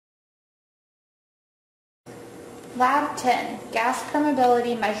Lab 10, Gas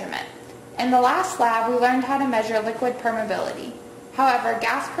Permeability Measurement. In the last lab, we learned how to measure liquid permeability. However,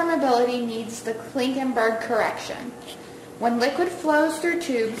 gas permeability needs the Klinkenberg correction. When liquid flows through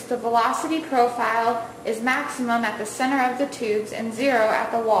tubes, the velocity profile is maximum at the center of the tubes and zero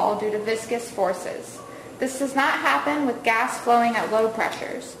at the wall due to viscous forces. This does not happen with gas flowing at low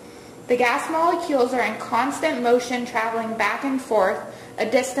pressures. The gas molecules are in constant motion traveling back and forth, a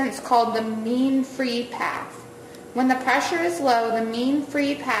distance called the mean free path. When the pressure is low, the mean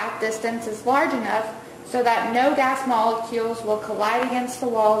free path distance is large enough so that no gas molecules will collide against the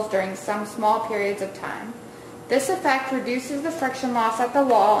walls during some small periods of time. This effect reduces the friction loss at the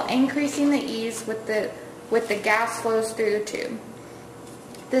wall, increasing the ease with the gas flows through the tube.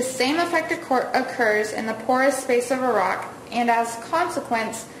 This same effect occurs in the porous space of a rock, and as a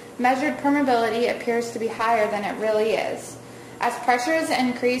consequence, measured permeability appears to be higher than it really is. As pressure is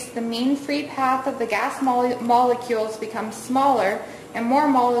increased, the mean free path of the gas molecules becomes smaller, and more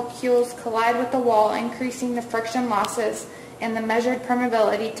molecules collide with the wall, increasing the friction losses, and the measured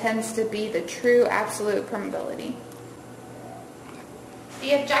permeability tends to be the true absolute permeability.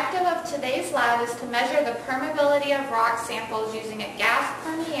 The objective of today's lab is to measure the permeability of rock samples using a gas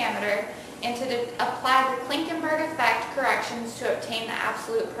permeameter and to apply the Klinkenberg effect corrections to obtain the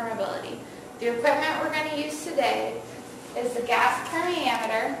absolute permeability. The equipment we're going to use today is the gas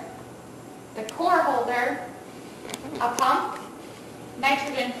permeameter, the core holder, a pump,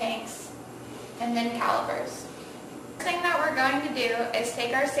 nitrogen tanks, and then calipers. The first thing that we're going to do is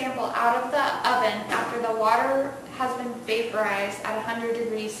take our sample out of the oven after the water has been vaporized at 100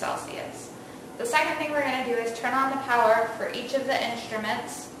 degrees Celsius. The second thing we're going to do is turn on the power for each of the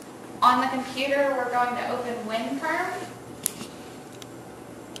instruments. On the computer, we're going to open WinPerm,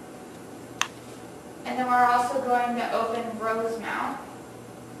 and then we're also going to open Rosemount.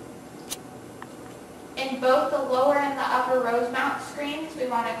 In both the lower and the upper Rosemount screens, we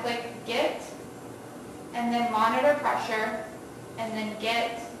want to click Get, and then Monitor Pressure, and then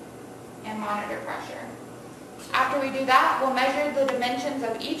Get and Monitor Pressure. After we do that, we'll measure the dimensions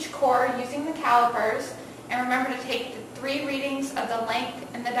of each core using the calipers, and remember to take the 3 readings of the length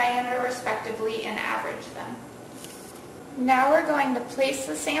and the diameter respectively and average them. Now we're going to place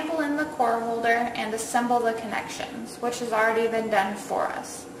the sample in the core holder and assemble the connections, which has already been done for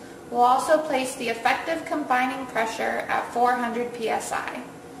us. We'll also place the effective confining pressure at 400 psi.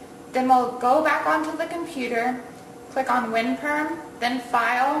 Then we'll go back onto the computer, click on WinPerm, then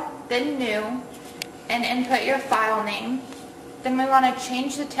File, then New, and input your file name. Then we want to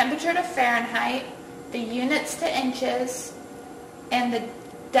change the temperature to Fahrenheit, the units to inches, and the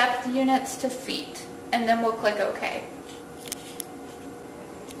depth units to feet, and then we'll click OK.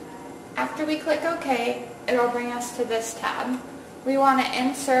 After we click OK, it will bring us to this tab. We want to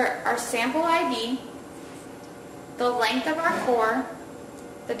insert our sample ID, the length of our core,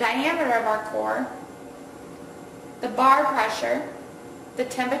 the diameter of our core, the bar pressure, the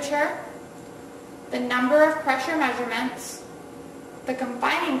temperature, the number of pressure measurements, the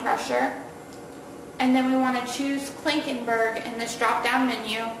confining pressure, and then we want to choose Klinkenberg in this drop-down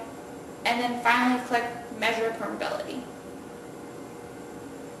menu, and then finally click Measure Permeability.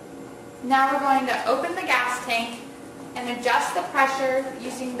 Now we're going to open the gas tank and adjust the pressure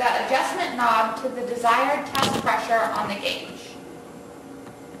using the adjustment knob to the desired test pressure on the gauge.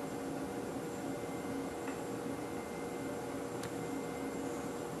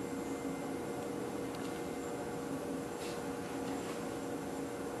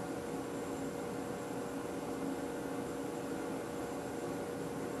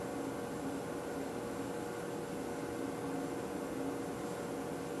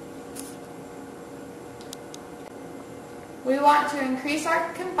 We want to increase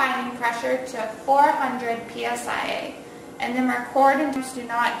our confining pressure to 400 psi, and then our coordinates do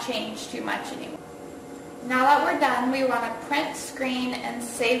not change too much anymore. Now that we're done, we want to print screen and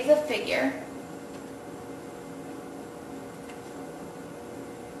save the figure.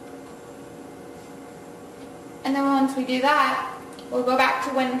 And then once we do that, we'll go back to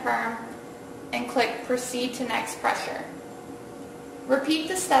WinPerm and click Proceed to Next Pressure. Repeat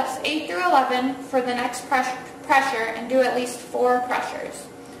the steps 8 through 11 for the next pressure and do at least 4 pressures.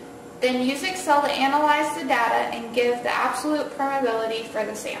 Then use Excel to analyze the data and give the absolute permeability for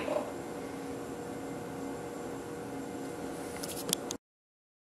the sample.